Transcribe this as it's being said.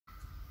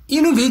E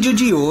no vídeo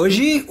de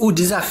hoje, o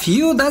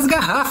desafio das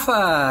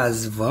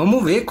garrafas.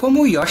 Vamos ver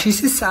como o Yoshi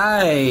se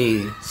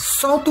sai.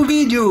 Solta o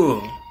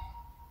vídeo!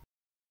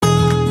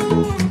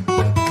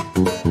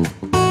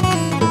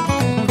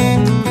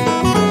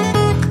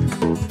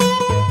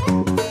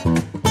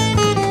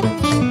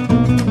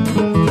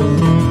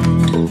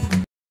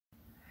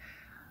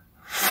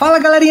 Fala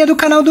galerinha do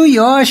canal do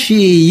Yoshi,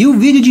 e o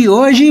vídeo de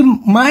hoje,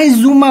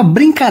 mais uma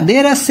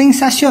brincadeira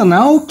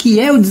sensacional que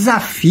é o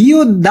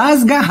desafio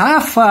das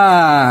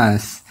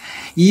garrafas.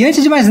 E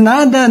antes de mais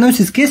nada, não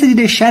se esqueça de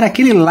deixar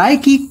aquele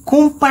like,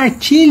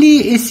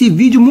 compartilhe esse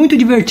vídeo muito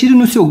divertido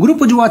no seu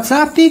grupo de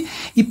WhatsApp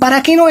e para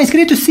quem não é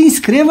inscrito, se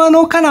inscreva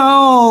no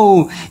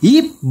canal.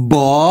 E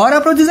bora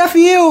pro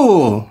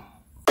desafio!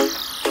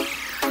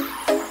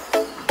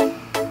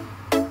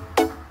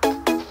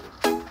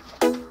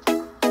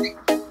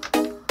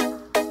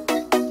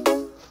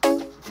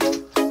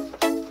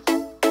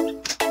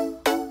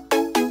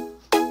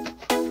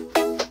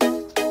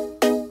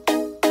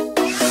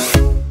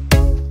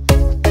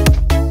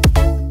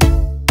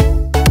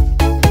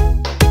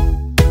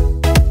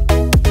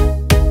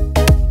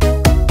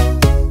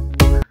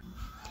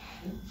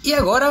 E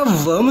agora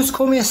vamos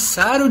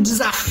começar o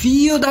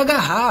desafio da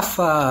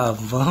garrafa.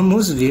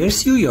 Vamos ver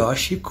se o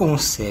Yoshi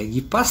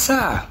consegue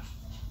passar.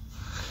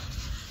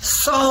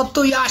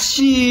 Solta o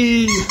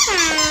Yoshi!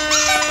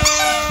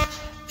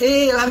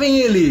 Ei, lá vem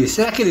ele.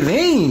 Será que ele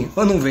vem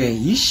ou não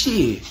vem?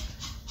 Ixi!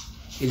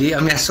 Ele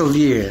ameaçou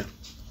vir.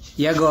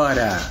 E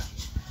agora?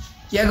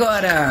 E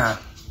agora?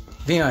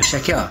 Vem, Yoshi,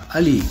 aqui ó.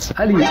 Ali.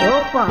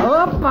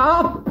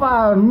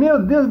 Opa!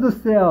 Meu Deus do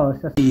céu!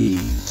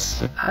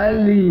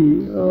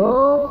 Ali.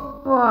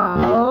 Opa!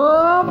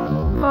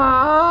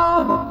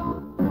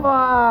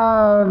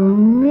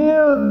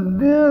 Meu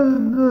Deus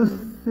do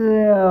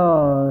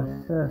céu!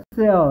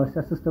 Se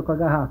assustou com a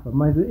garrafa,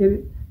 mas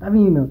ele tá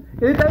vindo.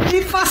 E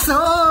passou!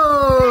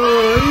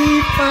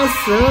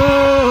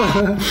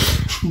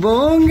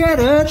 Bom,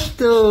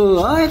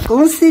 garoto! Ai,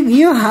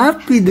 conseguiu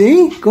rápido,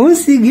 hein?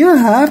 Conseguiu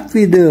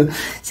rápido!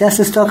 Se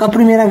assustou com a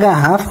primeira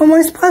garrafa,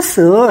 mas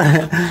passou!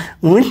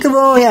 Muito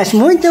bom, Yoshi!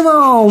 Muito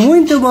bom,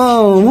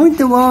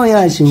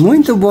 Yoshi!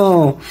 Muito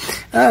bom!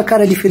 Ah,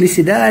 cara de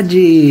felicidade!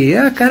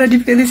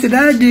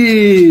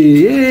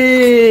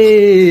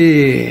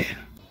 Êêêê!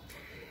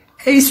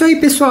 É isso aí,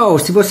 pessoal!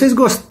 Se vocês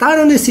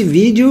gostaram desse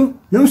vídeo,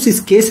 não se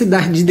esqueça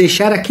de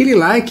deixar aquele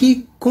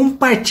like,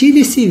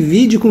 compartilhe esse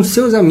vídeo com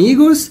seus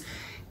amigos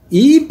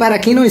e para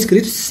quem não é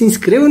inscrito, se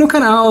inscreva no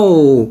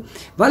canal.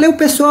 Valeu,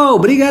 pessoal!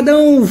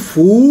 Obrigadão!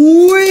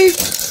 Fui!